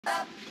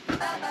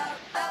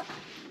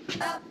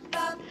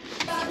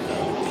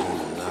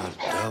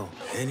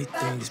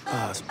Anything is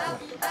possible.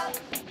 Turn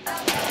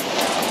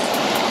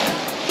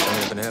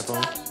up in the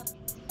headphone.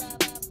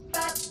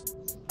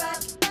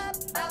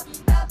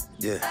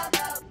 Yeah.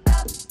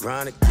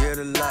 Trying to get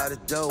a lot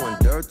of dough and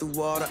dirt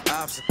through all the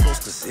obstacles,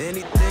 cause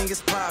anything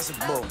is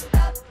possible.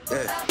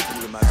 Yeah.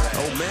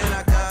 Oh man,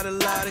 I got a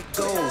lot of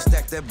goals.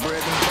 Stack that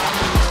bread and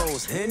my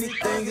nose.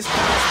 Anything is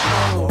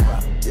possible.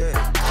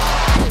 Yeah.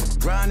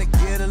 Trying to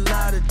get a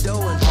lot of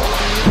dough and dirt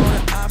through all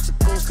the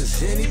obstacles,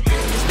 cause anything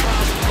is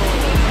possible.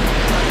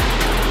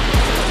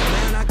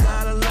 Man, I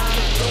got a lot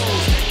of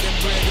goals. Stack that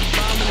bread and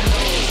my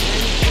nose.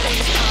 Anything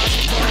is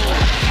possible.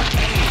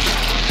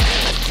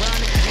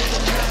 Trying to get a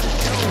lot of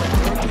dough and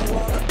dirt through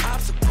all the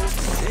obstacles,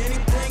 cause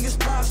anything is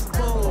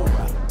possible.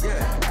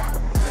 Yeah.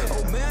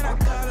 Oh man, I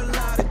got a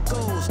lot of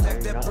goals. Stack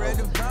that bread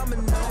and my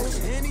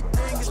nose.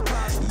 Anything is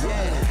possible.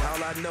 Yeah.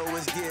 All I know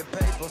is get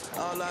paper.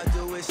 All I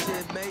do is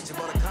shit major.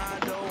 Bought a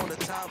condo on the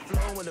top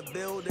floor in the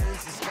buildings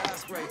is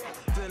skyscraper.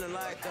 Feeling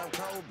like I'm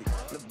Kobe,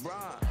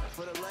 LeBron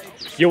for the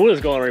Lakers. Yo, what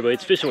is going on, everybody?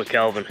 It's Fishing with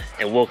Calvin,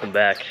 and welcome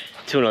back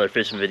to another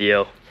fishing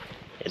video.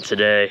 And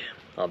today,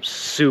 I'm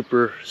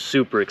super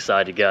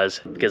excited, guys,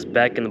 because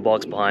back in the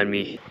box behind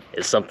me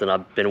is something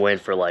I've been waiting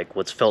for like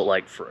what's felt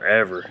like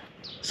forever.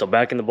 So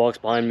back in the box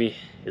behind me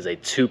is a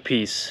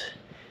two-piece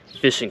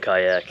fishing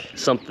kayak,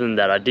 something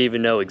that I didn't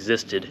even know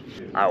existed.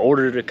 I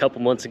ordered it a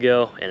couple months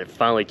ago and it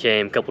finally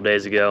came a couple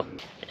days ago.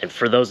 And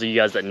for those of you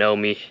guys that know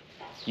me,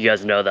 you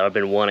guys know that I've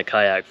been wanting a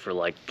kayak for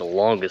like the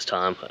longest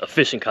time, a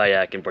fishing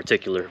kayak in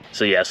particular.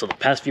 So yeah, so the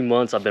past few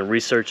months I've been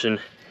researching,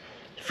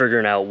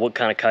 figuring out what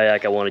kind of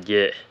kayak I want to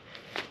get.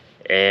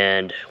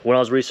 And when I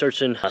was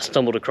researching, I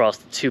stumbled across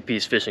the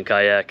two-piece fishing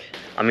kayak.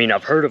 I mean,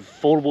 I've heard of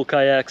foldable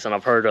kayaks and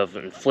I've heard of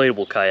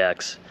inflatable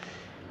kayaks,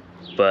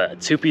 but a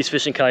two-piece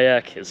fishing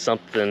kayak is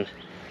something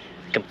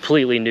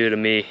completely new to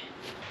me.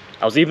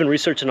 I was even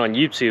researching on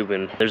YouTube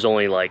and there's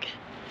only like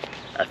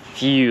a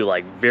few,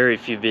 like very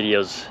few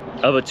videos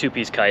of a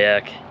two-piece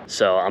kayak.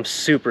 So I'm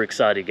super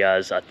excited,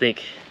 guys.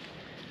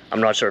 I'm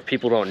not sure if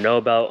people don't know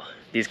about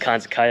these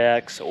kinds of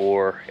kayaks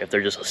or if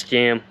they're just a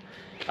scam.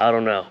 I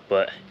don't know,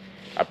 but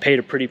I paid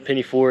a pretty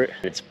penny for it.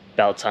 It's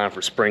about time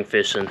for spring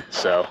fishing,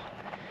 so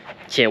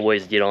can't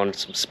wait to get on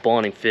some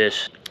spawning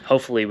fish.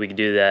 Hopefully we can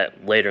do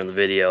that later in the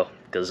video,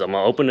 because I'm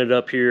gonna open it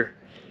up here,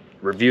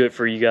 review it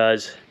for you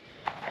guys,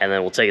 and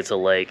then we'll take it to the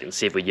lake and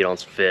see if we get on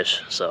some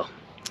fish. So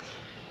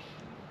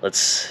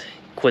let's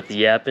quit the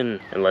yapping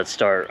and let's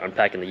start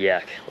unpacking the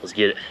yak. Let's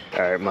get it.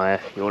 All right, Maya,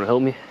 you wanna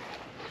help me?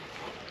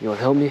 You wanna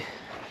help me?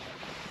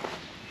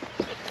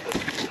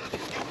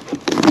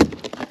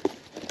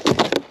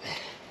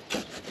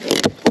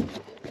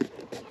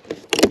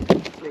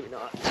 Maybe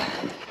not.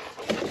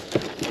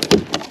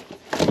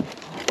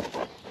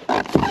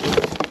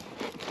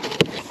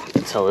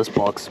 That's how this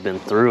box has been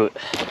through it.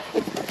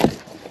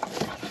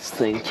 This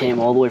thing came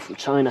all the way from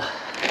China.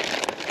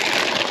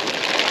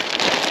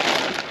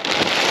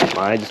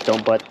 I just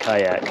don't bite the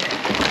kayak.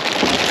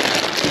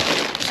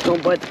 Just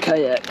don't bite the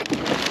kayak.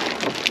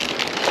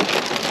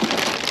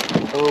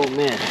 Oh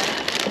man.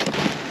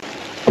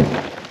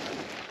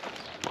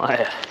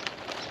 Maya.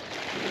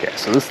 Yeah,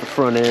 so this is the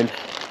front end.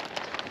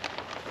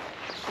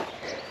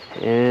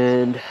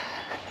 And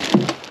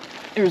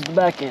here's the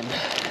back end.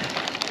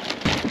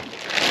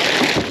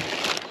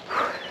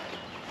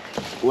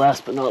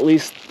 Last but not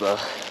least, the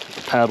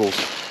paddles.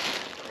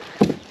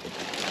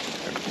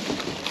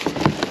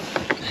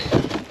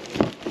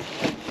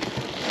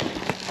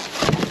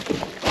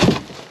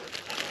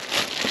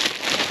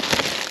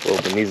 We'll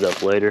open these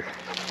up later.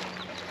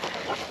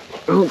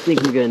 I don't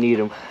think we're gonna need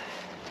them.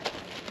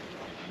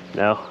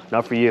 No,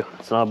 not for you.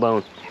 It's not a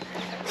bone.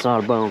 It's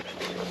not a bone.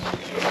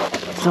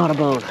 It's not a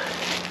bone.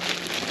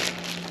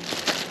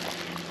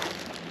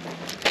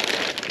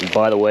 And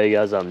by the way,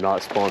 guys, I'm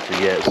not sponsored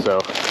yet, so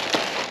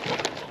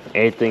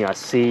anything I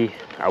see,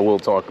 I will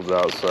talk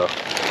about. So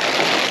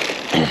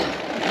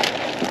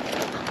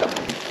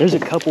there's a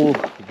couple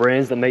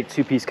brands that make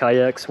two-piece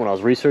kayaks when I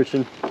was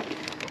researching,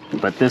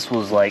 but this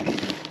was like,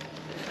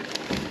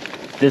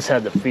 this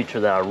had the feature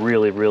that I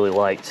really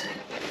liked.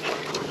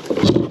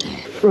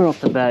 Right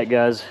off the bat,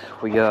 guys,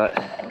 we got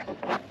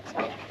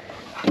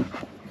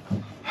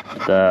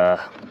the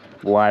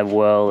live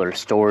well or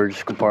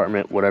storage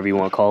compartment, whatever you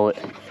want to call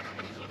it.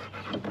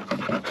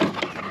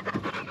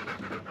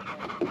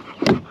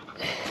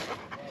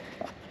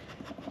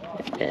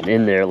 And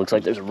in there, it looks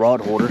like there's a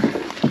rod holder.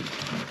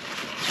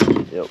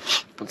 Yep,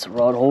 it's a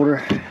rod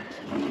holder.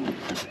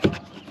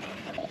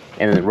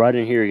 And then right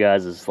in here,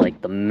 guys, is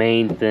like the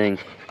main thing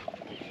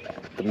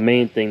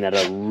that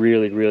I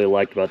really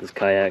liked about this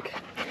kayak.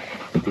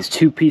 These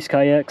two-piece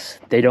kayaks,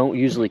 they don't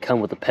usually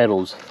come with the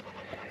pedals,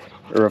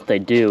 or if they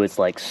do, it's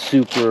like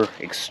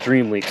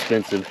extremely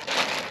expensive.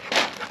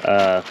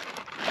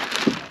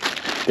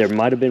 There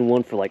might have been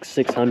one for like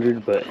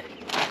 $600, but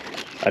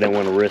I didn't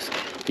want to risk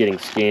getting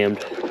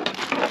scammed.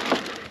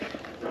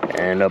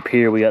 And up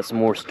here we got some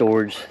more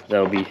storage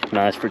that'll be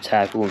nice for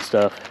tackle and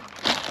stuff.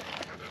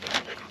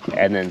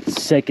 And then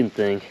second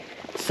thing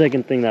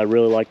second thing that I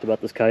really liked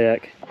about this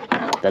kayak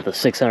that the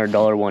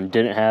 $600 one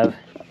didn't have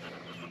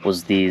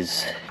was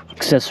these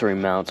accessory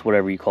mounts,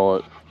 whatever you call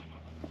it.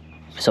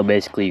 So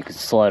basically you could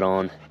slide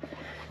on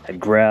a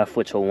graph,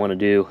 which I want to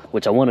do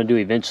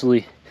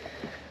eventually,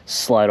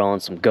 slide on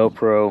some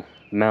GoPro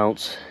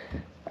mounts.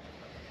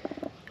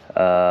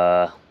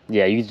 Yeah,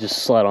 you can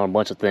just slide on a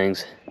bunch of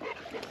things.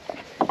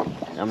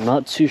 I'm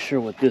not too sure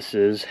what this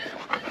is.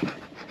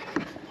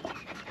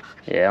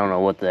 Yeah, I don't know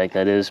what the heck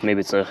that is.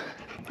 Maybe it's a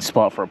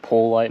spot for a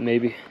pole light,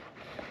 maybe.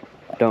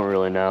 Don't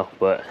really know,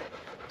 but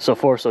so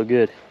far so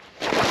good.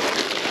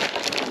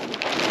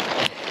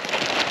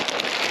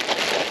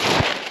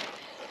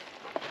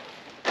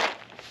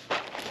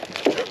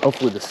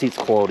 Hopefully the seat's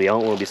quality. I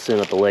don't want to be sitting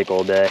at the lake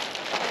all day,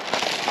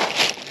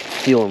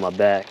 feeling my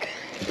back.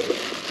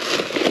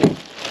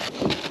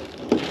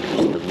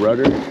 The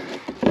rudder.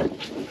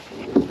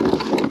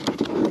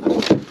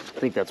 I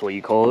think that's what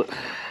you call it.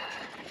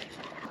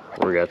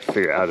 We're gonna have to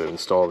figure out how to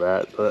install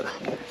that, but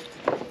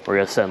we're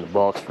gonna set in the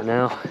box for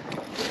now.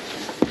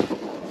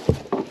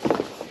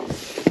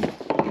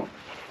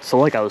 So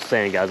like I was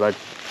saying, guys,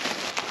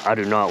 I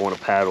do not want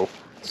to paddle.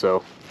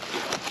 So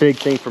big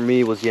thing for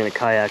me was getting a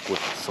kayak with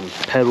some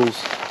pedals,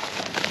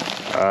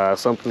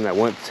 something that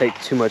wouldn't take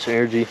too much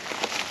energy.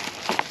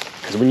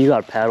 Because when you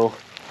gotta paddle,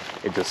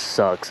 it just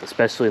sucks,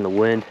 especially in the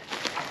wind.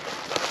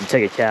 You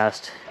take a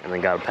cast and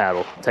then gotta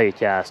paddle. Take a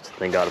cast,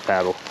 then gotta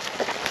paddle.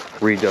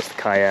 Readjust the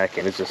kayak,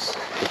 and it's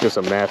just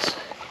a mess.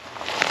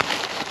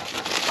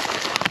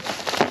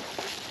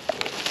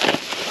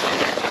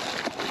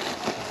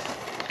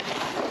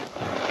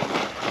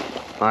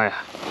 Alright,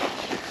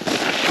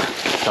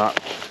 stop.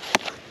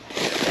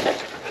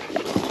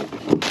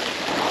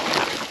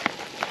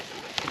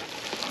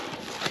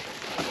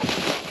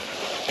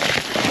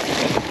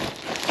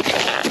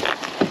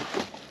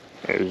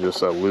 There's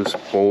just a loose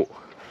bolt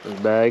in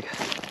the bag.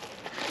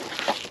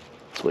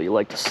 That's what you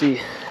like to see.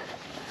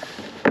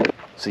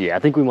 So yeah, I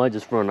think we might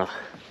just run a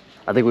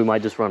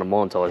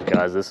montage,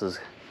 guys. This is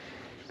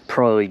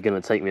probably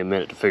gonna take me a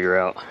minute to figure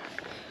out.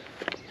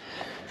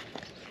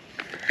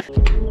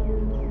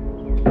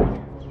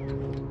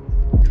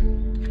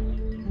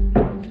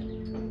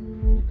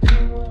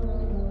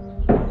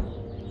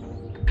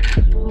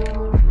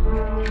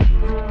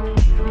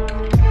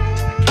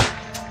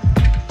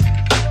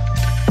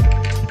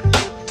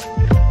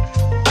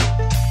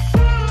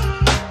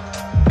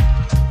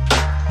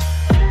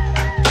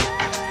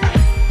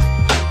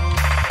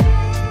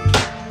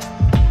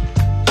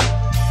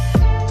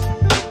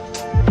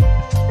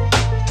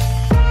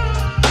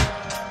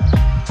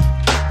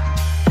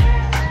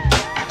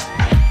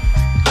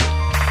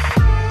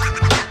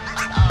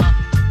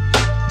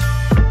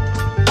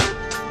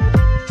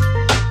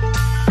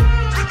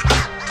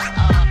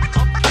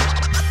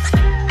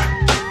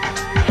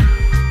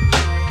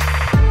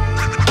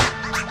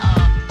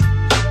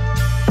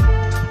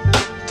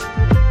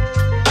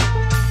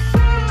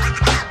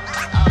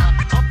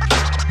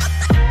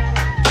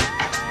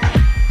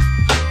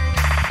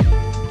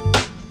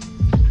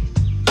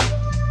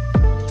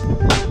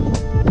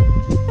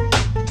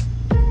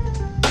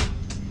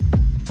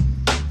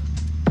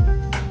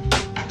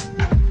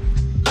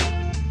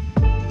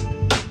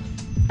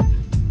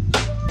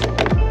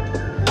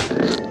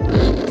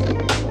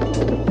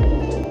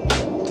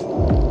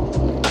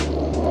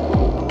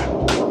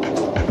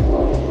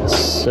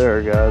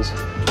 Sir, guys.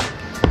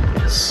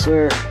 Yes,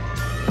 sir.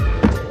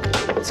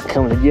 It's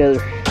coming together.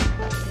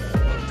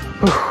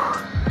 Whew.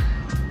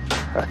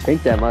 I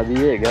think that might be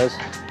it, guys.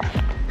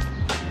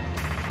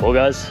 Well,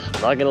 guys,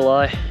 I'm not gonna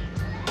lie.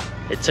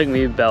 It took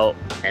me about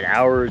an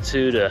hour or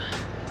two to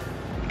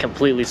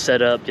completely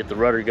set up, get the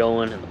rudder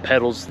going and the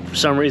pedals. For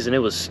some reason, it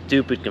was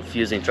stupid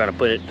confusing trying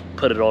to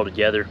put it all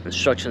together.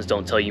 Instructions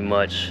don't tell you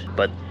much,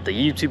 but the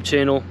YouTube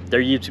channel,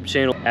 their YouTube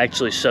channel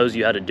actually shows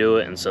you how to do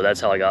it, and so that's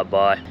how I got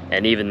by.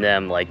 And even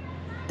them, like,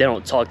 they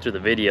don't talk through the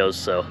videos,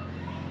 so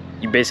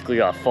you basically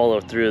gotta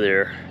follow through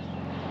their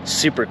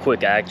super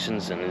quick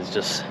actions, and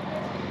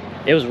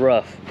it was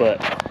rough, but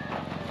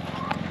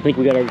I think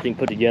we got everything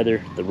put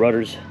together. The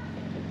rudder's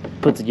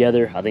put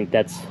together. I think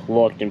that's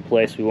locked in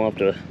place. We won't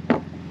have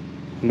to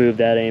move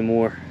that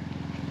anymore.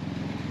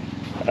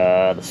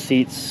 The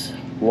seats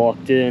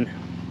locked in.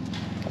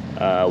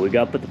 We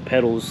got to put the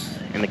pedals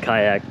in the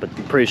kayak, but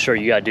I'm pretty sure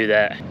you got to do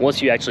that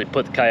once you actually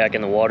put the kayak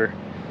in the water.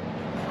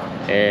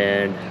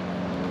 And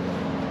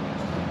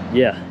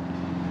yeah,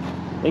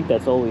 I think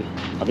that's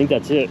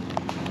it.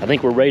 I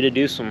think we're ready to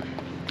do some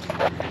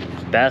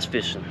bass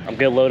fishing. I'm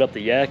gonna load up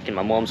the Yak in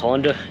my mom's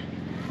Honda,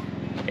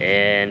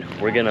 and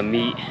we're gonna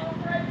meet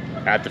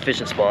at the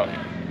fishing spot.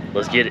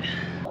 Let's get it.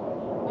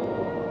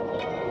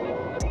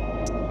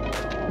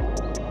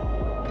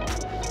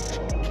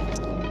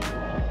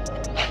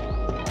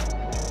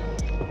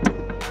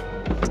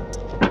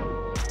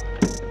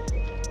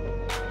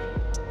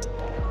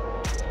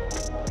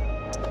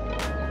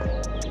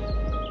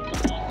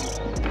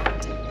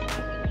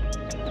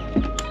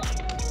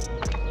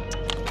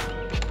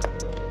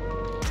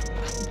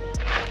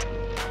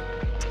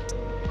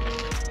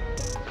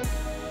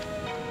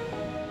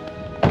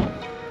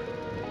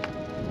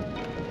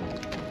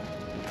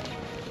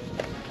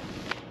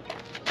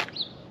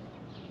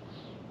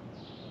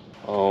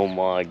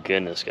 my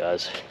goodness,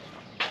 guys.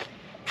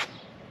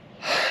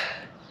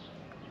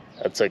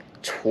 That took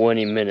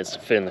 20 minutes to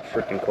fit in the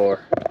freaking car.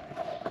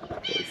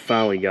 We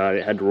finally got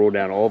it. Had to roll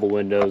down all the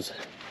windows,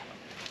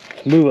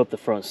 move up the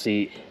front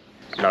seat.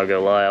 Not gonna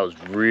lie, I was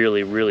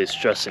really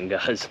stressing,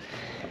 guys.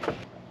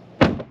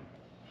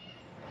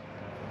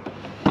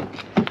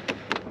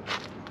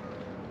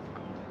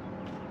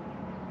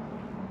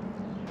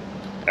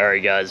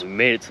 Alright guys, we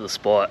made it to the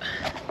spot.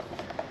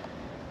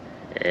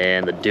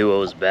 And the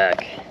duo is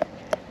back.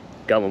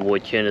 Got my boy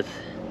Kenneth.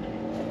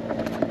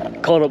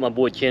 Called up my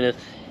boy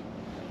Kenneth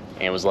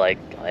and was like,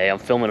 hey, I'm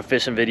filming a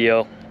fishing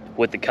video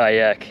with the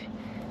kayak.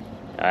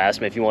 I asked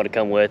him if he wanted to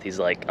come with. He's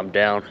like, I'm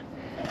down.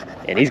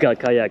 And he's got a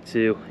kayak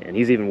too, and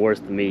he's even worse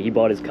than me. He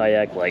bought his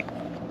kayak like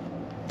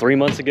 4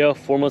 months ago.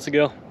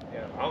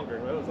 Yeah,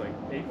 longer. That was like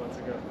 8 months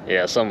ago.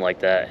 Yeah, something like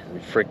that.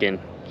 And freaking,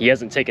 he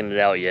hasn't taken it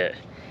out yet.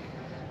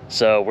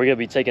 So we're gonna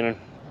be taking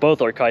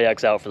both our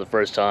kayaks out for the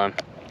first time.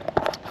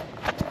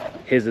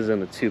 His is in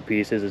the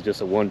 2-piece, his is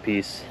just a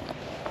 1-piece,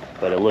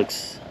 but it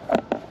looks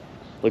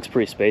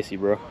pretty spacey,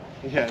 bro.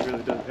 Yeah, it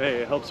really does. Hey,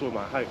 it helps with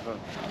my height, huh?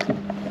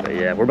 But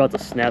yeah, we're about to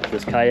snap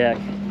this kayak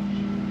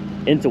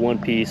into 1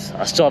 piece.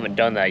 I still haven't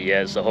done that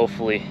yet, so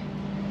hopefully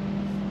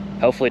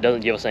it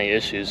doesn't give us any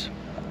issues.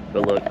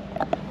 But look,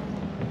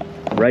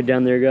 right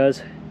down there,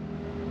 guys,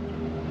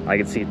 I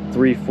can see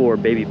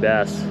 3-4 baby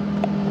bass.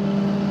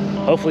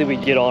 Hopefully we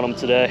get on them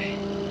today,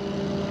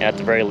 and at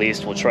the very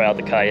least we'll try out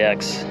the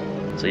kayaks.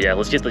 So yeah,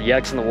 let's get the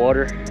yaks in the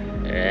water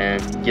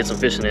and get some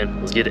fishing in.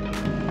 Let's get it.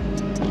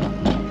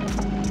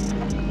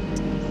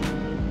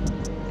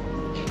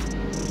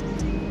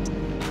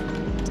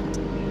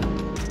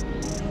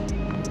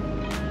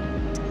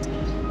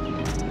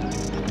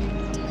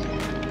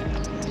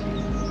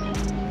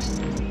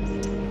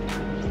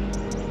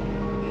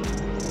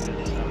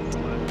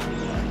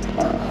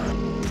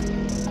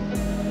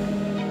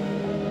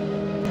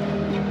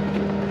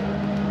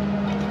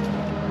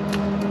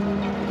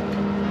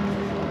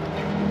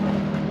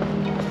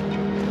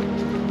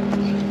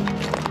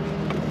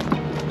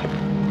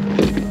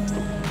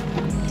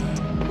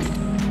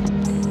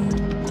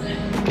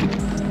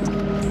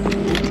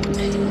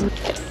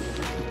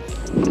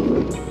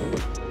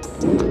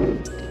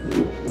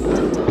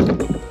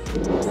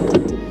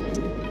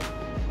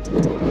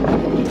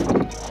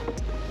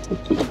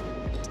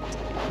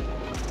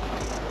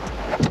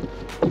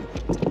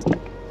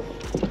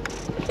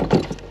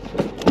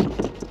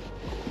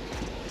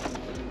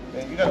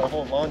 Man, you got a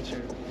whole lawn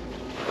chair.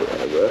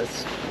 Yeah, bro,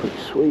 that's pretty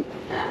sweet.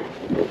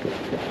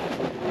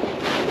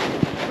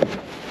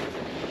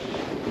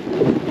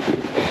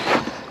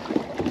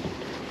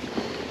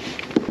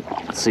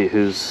 Let's see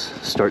who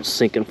starts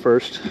sinking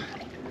first.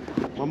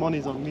 My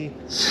money's on me.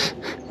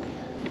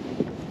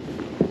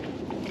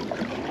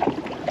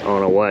 I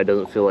don't know why it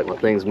doesn't feel like my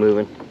thing's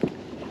moving.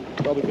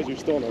 Probably because you're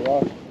still on a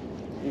rock.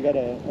 You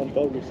gotta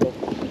unbelt yourself.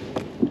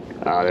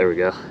 Ah, there we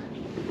go.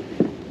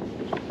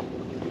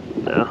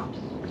 No.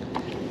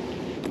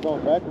 You're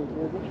going backwards,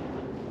 isn't it?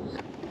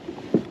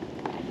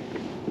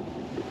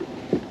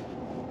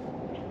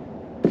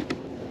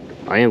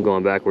 I am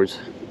going backwards.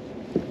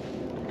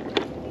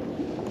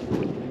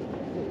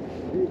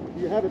 Do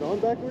you have it on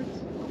backwards?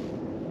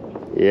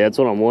 Yeah, that's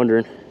what I'm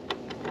wondering.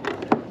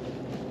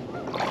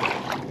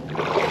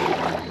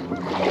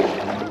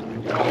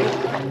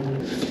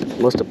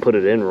 Must have put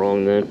it in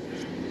wrong then.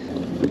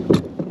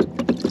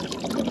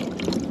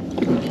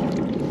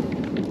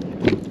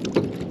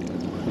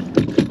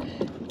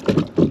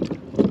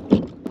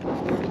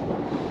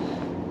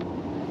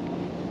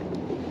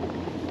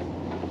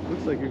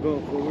 Looks like you're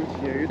going forwards.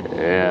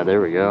 Yeah, Yeah, there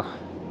we go.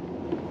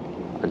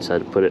 I just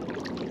had to put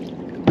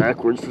it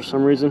backwards for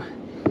some reason.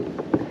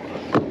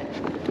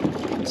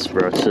 It's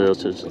bro, it's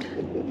just,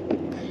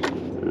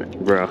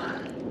 bro,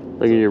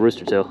 look at your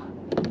rooster tail.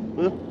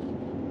 Huh?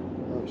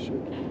 Oh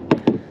shit.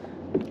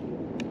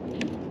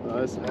 Oh,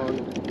 it's on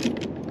it.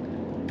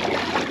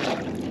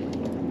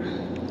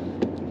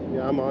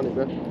 Yeah, I'm on it,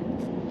 bro.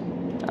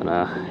 And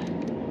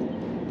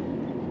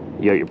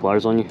you got your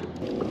pliers on you?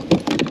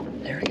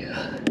 There we go.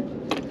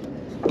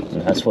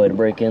 That's the way to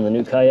break in the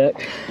new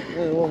kayak.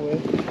 Yeah, one way.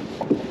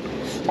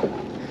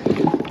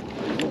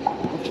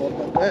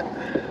 Like that.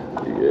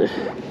 Yeah.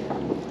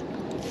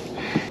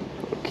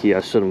 Okay,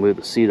 I should have moved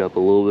the seat up a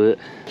little bit.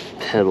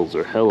 Pedals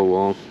are hella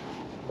long.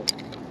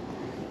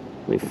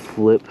 Let me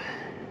flip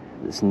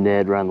this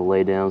Ned around the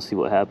lay down, see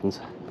what happens.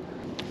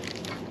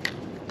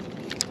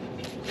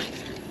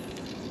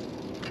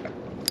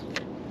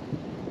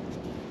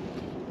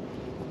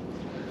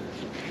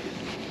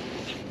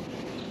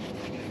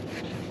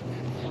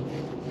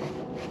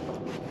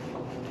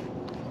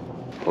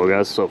 Well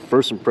guys, so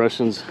first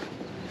impressions,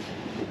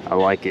 I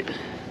like it.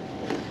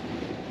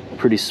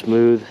 Pretty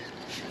smooth.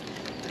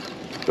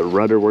 The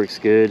rudder works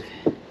good.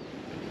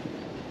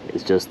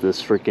 It's just this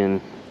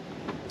freaking,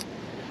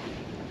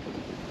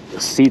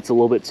 the seat's a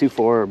little bit too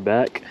far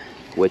back,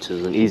 which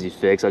is an easy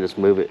fix. I just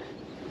move it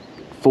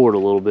forward a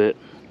little bit.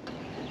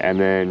 And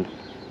then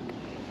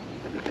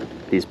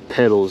these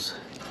pedals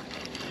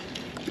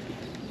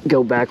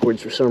go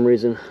backwards for some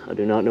reason. I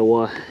do not know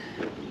why.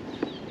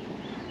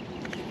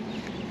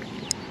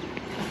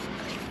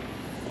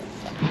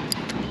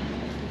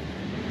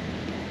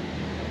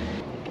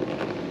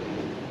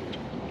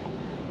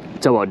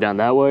 Talk about down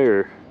that way,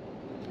 or?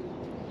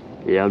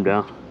 Yeah, I'm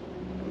down.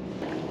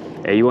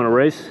 Hey, you want to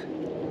race?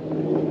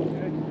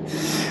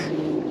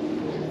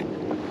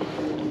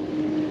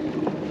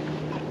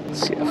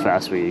 Let's see how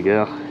fast we can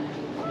go.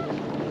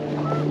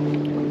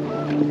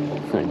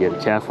 I'm gonna get a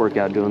calf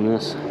workout doing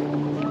this.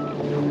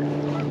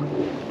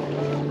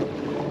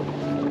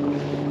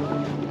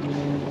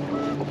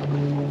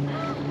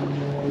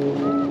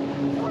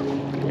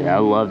 Yeah, I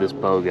love this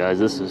boat, guys.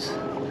 This is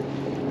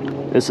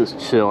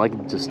chill. I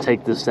can just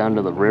take this down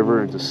to the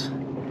river and just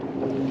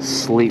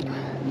sleep.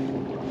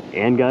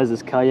 And guys,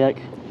 this kayak,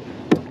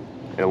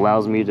 it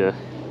allows me to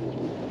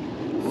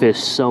fish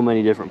so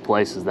many different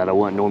places that I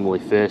wouldn't normally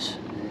fish,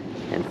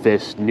 and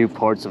fish new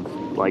parts of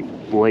like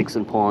lakes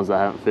and ponds that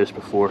I haven't fished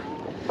before.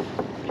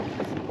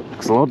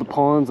 Because a lot of the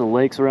ponds and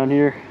lakes around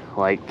here,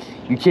 like,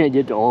 you can't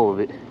get to all of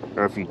it,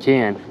 or if you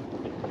can,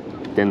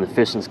 then the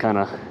fishing's kind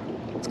of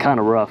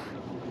rough,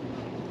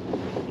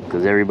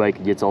 because everybody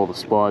gets all the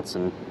spots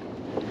and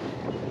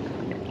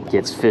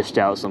gets fished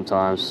out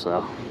sometimes.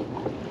 So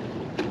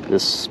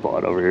this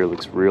spot over here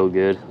looks real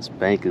good. This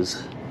bank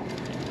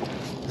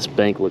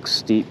looks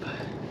steep.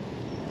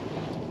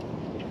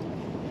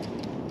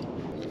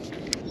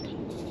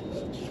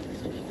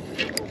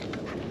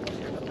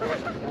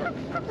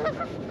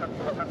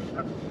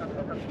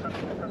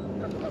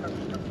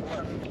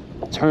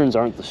 Turns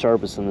aren't the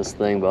sharpest in this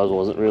thing, but I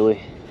wasn't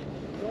really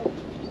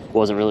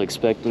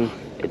expecting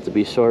it to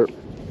be sharp.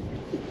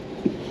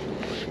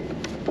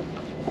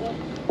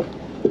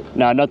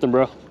 Nah, nothing,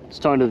 bro.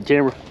 Just talking to the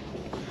camera.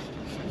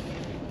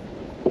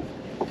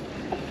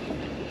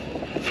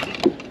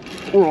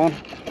 We're on.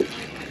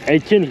 Hey,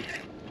 Kenny.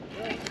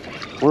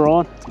 We're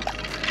on.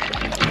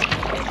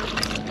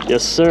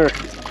 Yes, sir.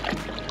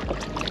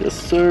 Yes,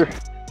 sir.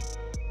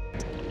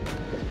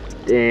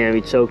 Damn,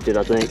 he choked it,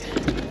 I think.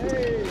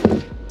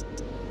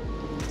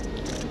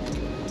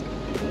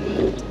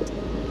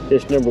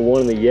 Fish number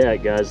 1 in the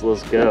yak, guys.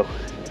 Let's go.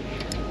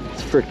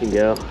 Let's freaking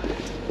go.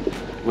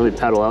 Let me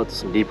paddle out to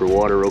some deeper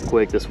water real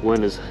quick. This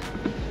wind is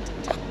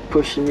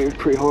pushing me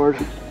pretty hard.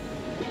 How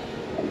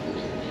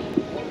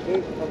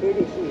big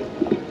is she?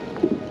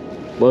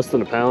 Less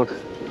than a pound.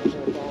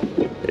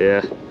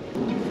 Yeah.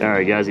 All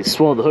right, guys. He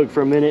swallowed the hook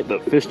for a minute,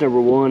 but fish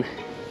number 1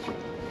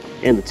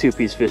 and the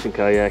 2-piece fishing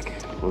kayak.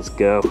 Let's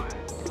go.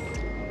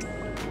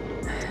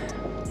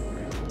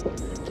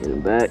 Get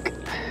him back,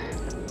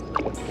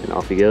 and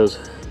off he goes.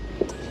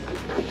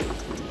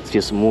 Let's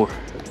get some more.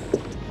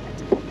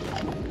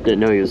 Didn't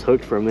know he was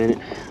hooked for a minute.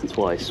 That's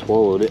why I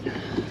swallowed it.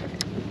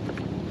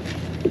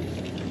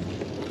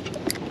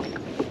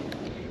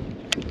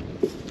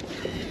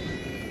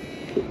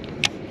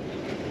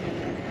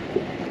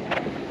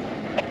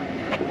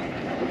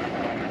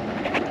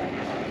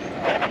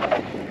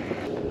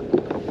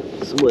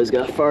 Somebody's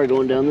got a fire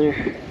going down there.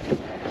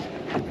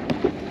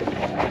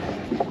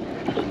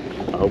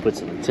 I hope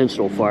it's an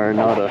intentional fire,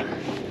 not a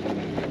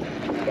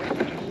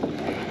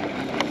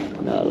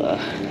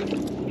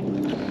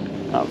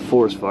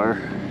forest fire.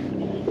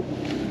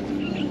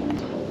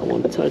 I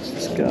want to touch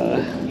this guy.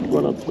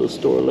 Run up to the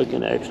store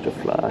looking extra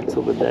fly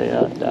till the day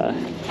I die.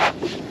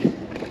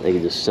 They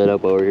can just set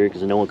up over here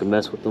because no one can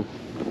mess with them.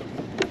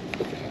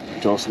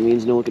 Which also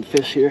means no one can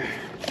fish here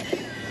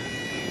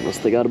unless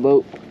they got a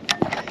boat.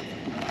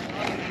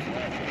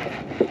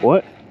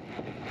 What?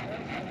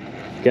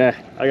 Okay,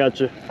 I got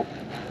you.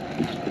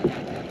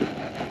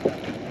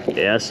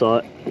 Yeah, I saw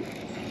it.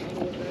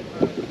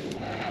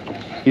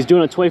 He's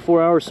doing a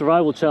 24-hour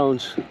survival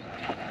challenge.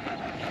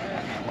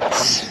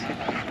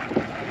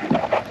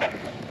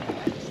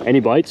 Any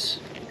bites?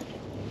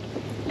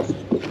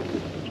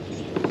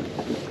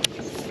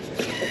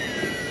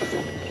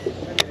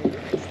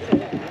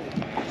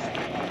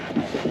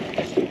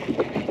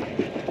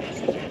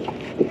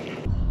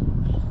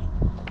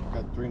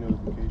 Got 3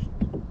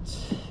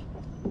 notifications.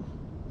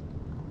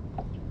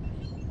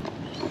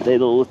 They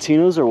the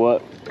Latinos or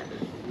what?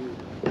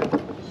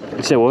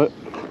 You say what?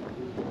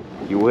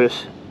 You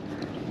wish.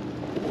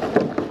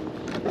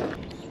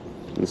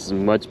 This is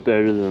much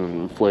better than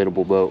an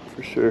inflatable boat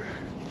for sure.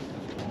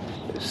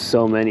 There's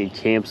so many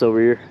camps over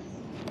here.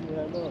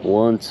 Yeah, I know.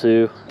 1,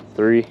 2,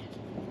 3.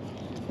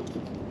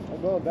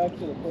 I'm going back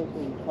to the place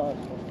where you caught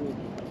my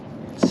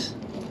fish.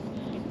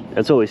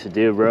 That's what we should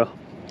do, bro.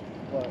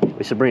 What?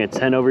 We should bring a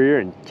tent over here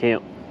and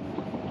camp.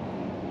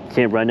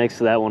 Camp right next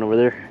to that one over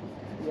there.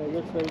 Yeah,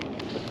 you're crazy.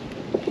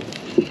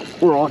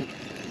 We're on.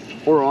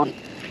 We're on.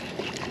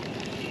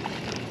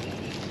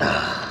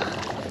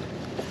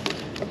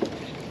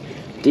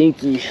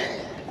 Dinky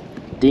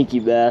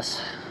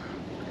bass.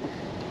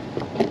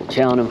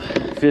 Count him.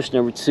 Fish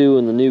number 2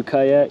 in the new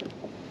kayak.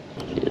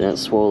 He didn't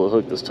swallow the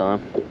hook this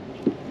time.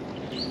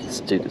 This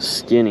dude is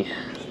skinny.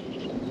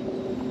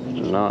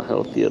 Not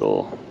healthy at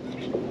all.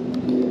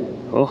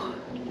 Oh,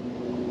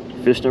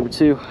 fish number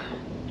 2.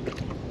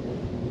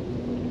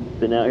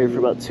 Been out here for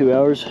about 2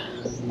 hours. I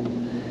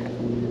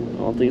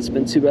don't think it's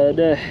been too bad a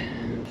day.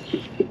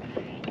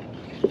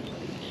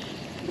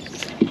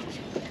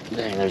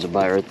 Dang, there's a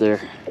bite right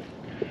there.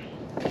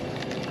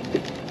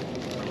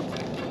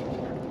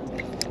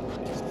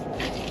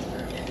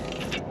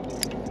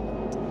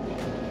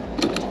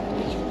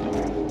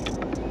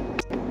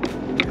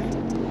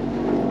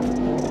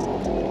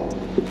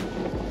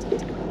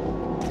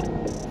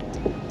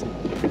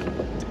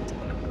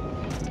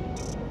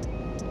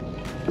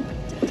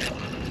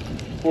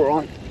 We're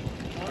on.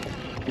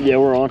 Yeah,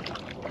 we're on.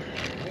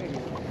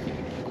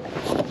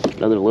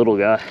 Another little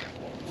guy.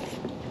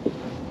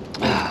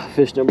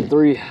 Fish number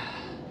 3.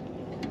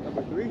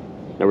 Number 3?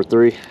 Number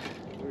 3.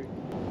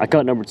 I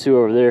caught number 2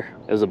 over there.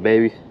 It was a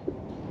baby.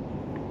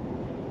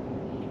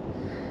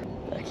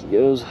 Back he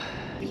goes.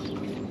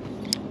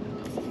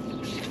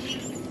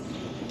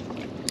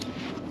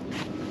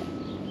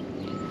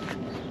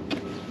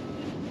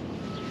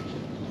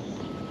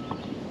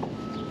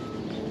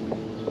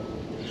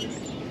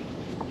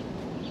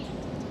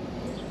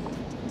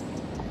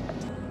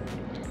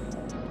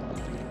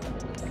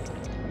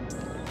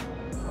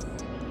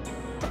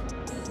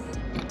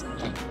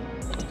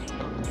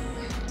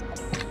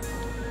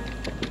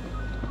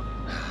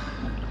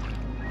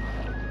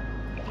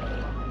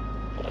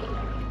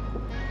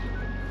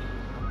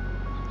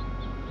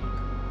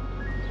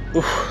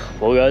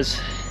 Well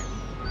guys,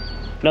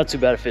 not too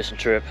bad a fishing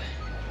trip.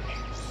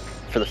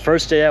 For the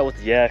first day out with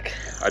the yak,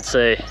 I'd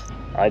say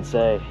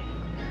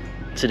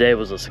today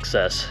was a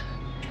success.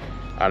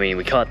 I mean,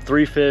 we caught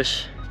 3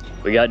 fish,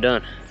 we got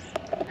done.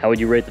 How would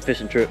you rate the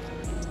fishing trip?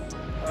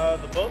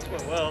 The boats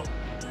went well.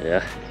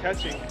 Yeah.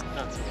 Catching,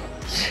 not so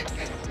much.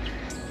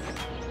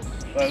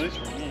 Well, at least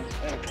for me,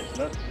 I didn't catch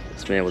nothing.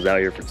 This man was out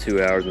here for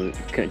 2 hours and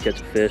couldn't catch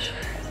a fish.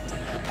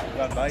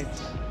 Got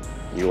bites.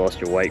 You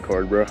lost your white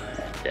card, bro.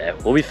 Yeah,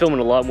 we'll be filming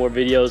a lot more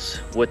videos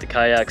with the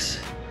kayaks.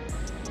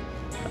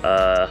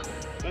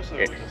 Especially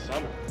with the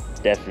summer.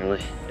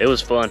 Definitely. It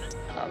was fun.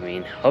 I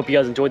mean, hope you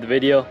guys enjoyed the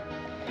video.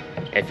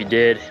 If you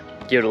did,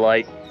 give it a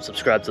like,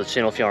 subscribe to the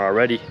channel if you aren't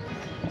already,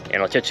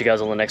 and I'll catch you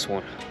guys on the next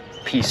one.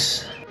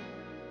 Peace.